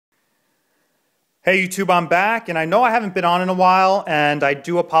Hey YouTube, I'm back, and I know I haven't been on in a while, and I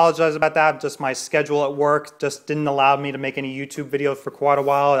do apologize about that. Just my schedule at work just didn't allow me to make any YouTube videos for quite a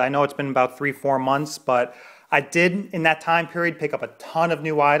while. I know it's been about 3-4 months, but I did, in that time period, pick up a ton of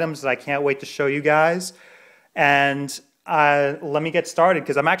new items that I can't wait to show you guys. And let me get started,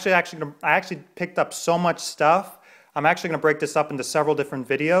 because I actually picked up so much stuff. I'm actually gonna break this up into several different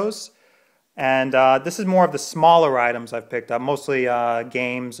videos. And this is more of the smaller items I've picked up, mostly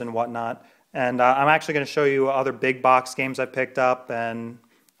games and whatnot. And I'm actually going to show you other big box games I picked up and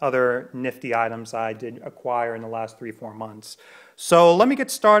other nifty items I did acquire in the last 3-4 months. So let me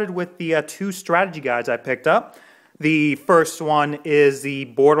get started with the two strategy guides I picked up. The first one is the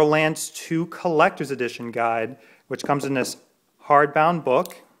Borderlands 2 Collector's Edition guide, which comes in this hardbound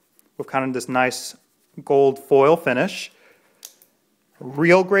book with kind of this nice gold foil finish.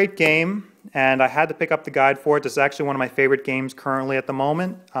 Real great game, and I had to pick up the guide for it. This is actually one of my favorite games currently at the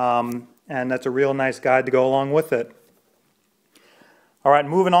moment. And that's a real nice guide to go along with it. All right,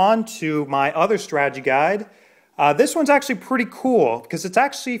 moving on to my other strategy guide. This one's actually pretty cool because it's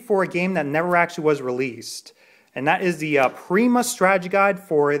actually for a game that never actually was released. And that is the Prima strategy guide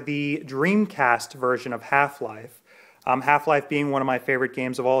for the Dreamcast version of Half-Life. Half-Life being one of my favorite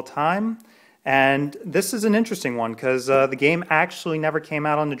games of all time. And this is an interesting one because the game actually never came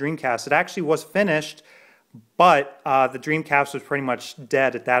out on the Dreamcast. It actually was finished, but the Dreamcast was pretty much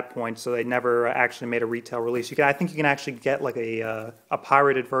dead at that point, so they never actually made a retail release. I think you can actually get like a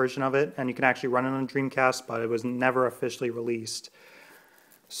pirated version of it, and you can actually run it on Dreamcast, but it was never officially released.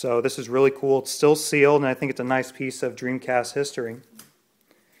 So this is really cool. It's still sealed, and I think it's a nice piece of Dreamcast history.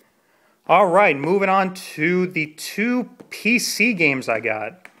 All right, moving on to the two PC games I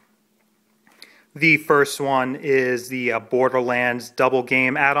got. The first one is the Borderlands Double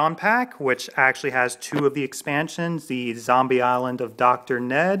Game add-on pack, which actually has two of the expansions, the Zombie Island of Dr.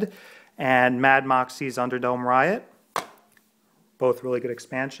 Ned and Mad Moxxi's Underdome Riot. Both really good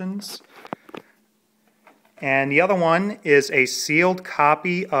expansions. And the other one is a sealed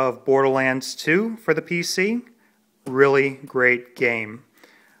copy of Borderlands 2 for the PC. Really great game.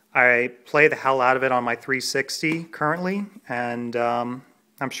 I play the hell out of it on my 360 currently, and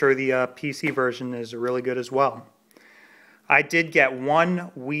I'm sure the PC version is really good as well. I did get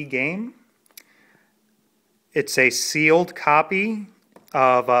one Wii game. It's a sealed copy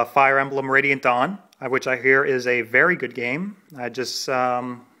of Fire Emblem Radiant Dawn, which I hear is a very good game. I just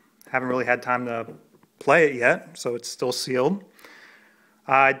haven't really had time to play it yet, so it's still sealed.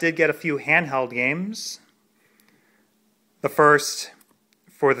 I did get a few handheld games. The first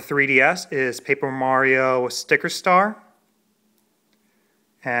for the 3DS is Paper Mario Sticker Star.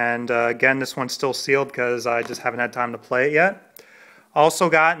 And again, this one's still sealed because I just haven't had time to play it yet. Also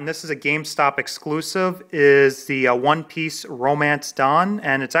got, and this is a GameStop exclusive, is the One Piece Romance Dawn.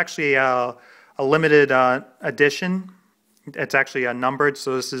 And it's actually a limited edition. It's actually numbered,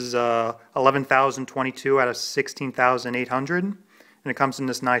 so this is 11,022 out of 16,800. And it comes in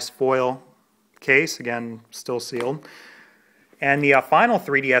this nice foil case, again, still sealed. And the final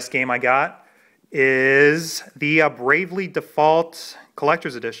 3DS game I got is the Bravely Default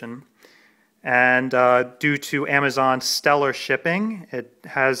Collector's Edition, and due to Amazon's stellar shipping, it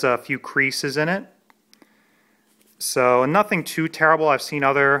has a few creases in it. So nothing too terrible. I've seen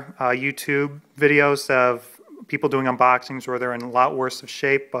other YouTube videos of people doing unboxings where they're in a lot worse of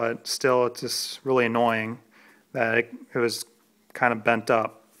shape, but still it's just really annoying that it was kind of bent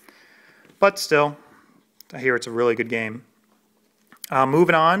up. But still, I hear it's a really good game.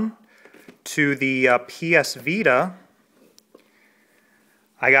 Moving on to the PS Vita.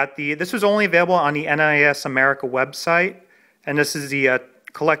 This was only available on the NIS America website, and this is the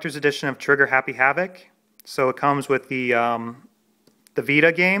collector's edition of Trigger Happy Havoc. So it comes with the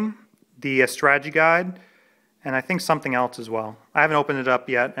Vita game, the strategy guide, and I think something else as well. I haven't opened it up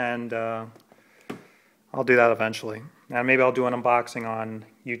yet, and I'll do that eventually. And maybe I'll do an unboxing on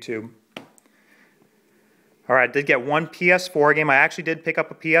YouTube. All right, I did get one PS4 game. I actually did pick up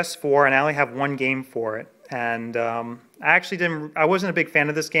a PS4, and I only have one game for it. And I wasn't a big fan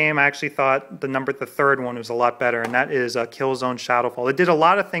of this game. I actually thought the third one was a lot better, and that is Killzone Shadowfall. It did a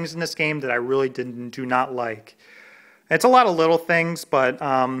lot of things in this game that I really do not like. It's a lot of little things, but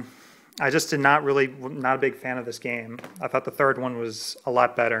I just not a big fan of this game. I thought the third one was a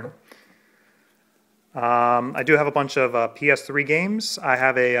lot better. I do have a bunch of PS3 games. I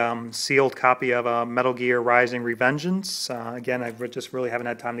have a sealed copy of Metal Gear Rising: Revengeance. Again, I just really haven't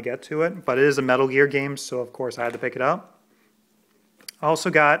had time to get to it, but it is a Metal Gear game, so of course I had to pick it up. I also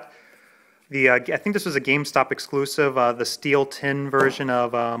got I think this was a GameStop exclusive, the steel tin version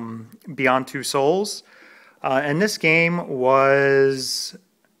of Beyond Two Souls. And this game was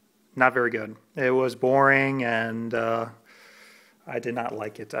not very good. It was boring, and I did not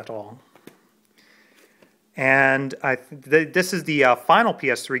like it at all. And this is the final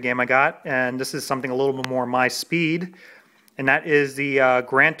PS3 game I got, and this is something a little bit more my speed, and that is the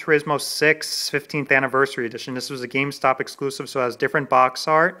Gran Turismo 6 15th Anniversary Edition. This was a GameStop exclusive, so it has different box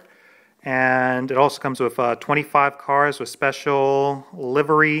art, and it also comes with 25 cars with special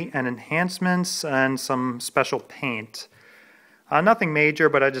livery and enhancements and some special paint. Nothing major,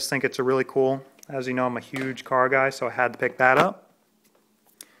 but I just think it's a really cool. As you know, I'm a huge car guy, so I had to pick that up.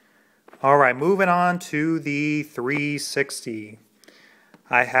 All right, moving on to the 360.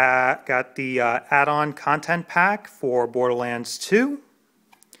 I got the add-on content pack for Borderlands 2.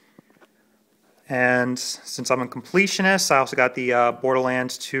 And since I'm a completionist, I also got the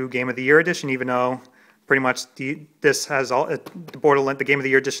Borderlands 2 Game of the Year Edition, even though pretty much this has all, the Game of the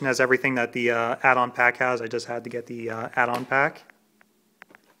Year Edition has everything that the add-on pack has. I just had to get the add-on pack.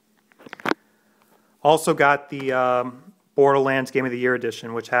 Also got the Borderlands Game of the Year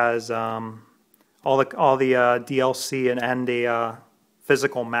Edition, which has all the DLC and a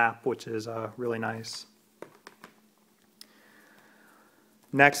physical map, which is really nice.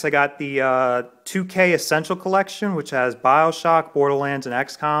 Next, I got the 2K Essential Collection, which has BioShock, Borderlands, and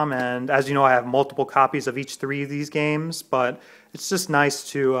XCOM. And as you know, I have multiple copies of each three of these games, but it's just nice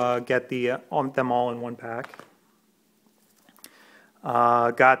to get them all in one pack.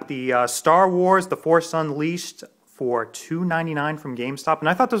 Got the Star Wars: The Force Unleashed for $2.99 from GameStop, and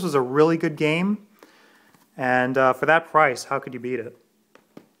I thought this was a really good game, and for that price, how could you beat it?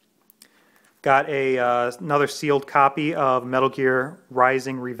 Got another sealed copy of Metal Gear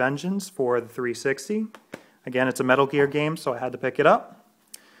Rising: Revengeance for the 360. Again, it's a Metal Gear game, so I had to pick it up.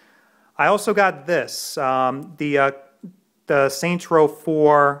 I also got this, the Saints Row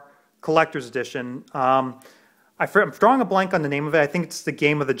 4 Collector's Edition. I'm drawing a blank on the name of it. I think it's the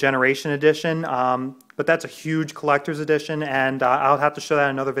Game of the Generation Edition, but that's a huge collector's edition, and I'll have to show that in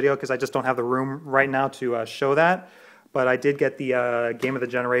another video because I just don't have the room right now to show that. But I did get the Game of the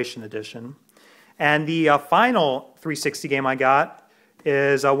Generation Edition. And the final 360 game I got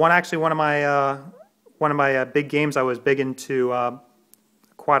is one of my big games I was big into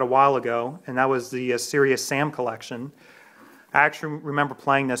quite a while ago, and that was the Serious Sam collection. I actually remember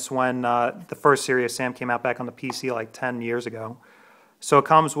playing this when the first Serious Sam came out back on the PC like 10 years ago. So it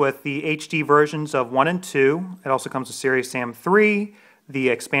comes with the HD versions of 1 and 2. It also comes with Serious Sam 3, the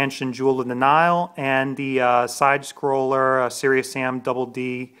expansion Jewel of the Nile, and the side-scroller Serious Sam Double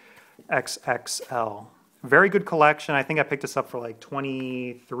D XXL. Very good collection. I think I picked this up for like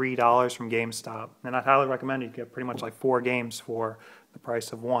 $23 from GameStop. And I'd highly recommend it. You get pretty much like 4 games for the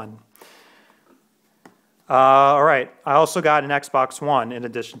price of 1. All right, I also got an Xbox One in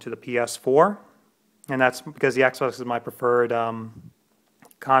addition to the PS4, and that's because the Xbox is my preferred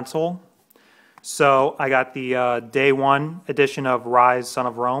console. So I got the Day 1 edition of Rise, Son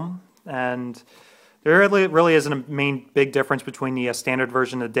of Rome, and there really isn't a main big difference between the standard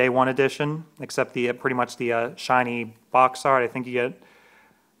version and the Day 1 edition, except pretty much the shiny box art. I think you get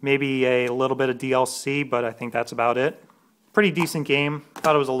maybe a little bit of DLC, but I think that's about it. Pretty decent game.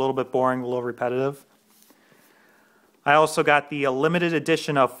 Thought it was a little bit boring, a little repetitive. I also got the limited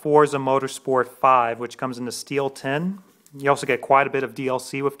edition of Forza Motorsport 5, which comes in the steel tin. You also get quite a bit of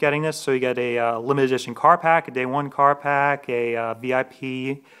DLC with getting this. So you get a limited edition car pack, a Day 1 car pack, a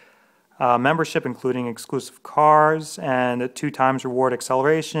VIP membership including exclusive cars, and a 2x reward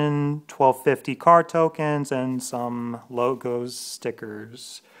acceleration, 1250 car tokens, and some logos,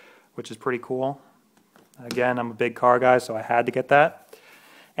 stickers, which is pretty cool. Again, I'm a big car guy, so I had to get that.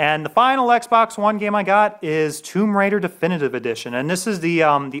 And the final Xbox One game I got is Tomb Raider Definitive Edition, and this is the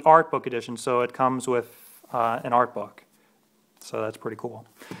art book edition, so it comes with an art book. So that's pretty cool.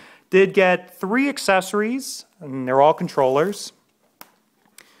 Did get 3 accessories, and they're all controllers.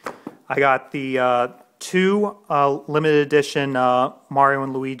 I got the 2 limited edition Mario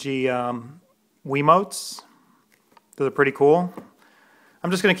and Luigi Wiimotes. Those are pretty cool.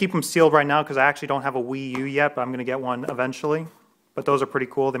 I'm just going to keep them sealed right now because I actually don't have a Wii U yet, but I'm going to get one eventually. But those are pretty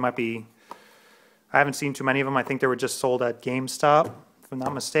cool. They might be, I haven't seen too many of them. I think they were just sold at GameStop, if I'm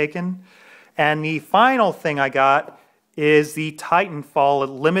not mistaken. And the final thing I got is the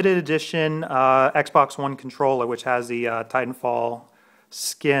Titanfall limited edition Xbox One controller, which has the Titanfall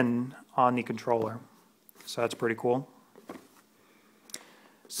skin on the controller. So that's pretty cool.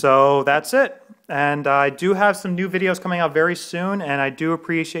 So that's it. And I do have some new videos coming out very soon, and I do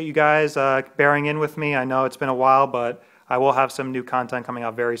appreciate you guys bearing in with me. I know it's been a while, but I will have some new content coming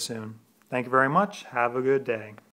out very soon. Thank you very much. Have a good day.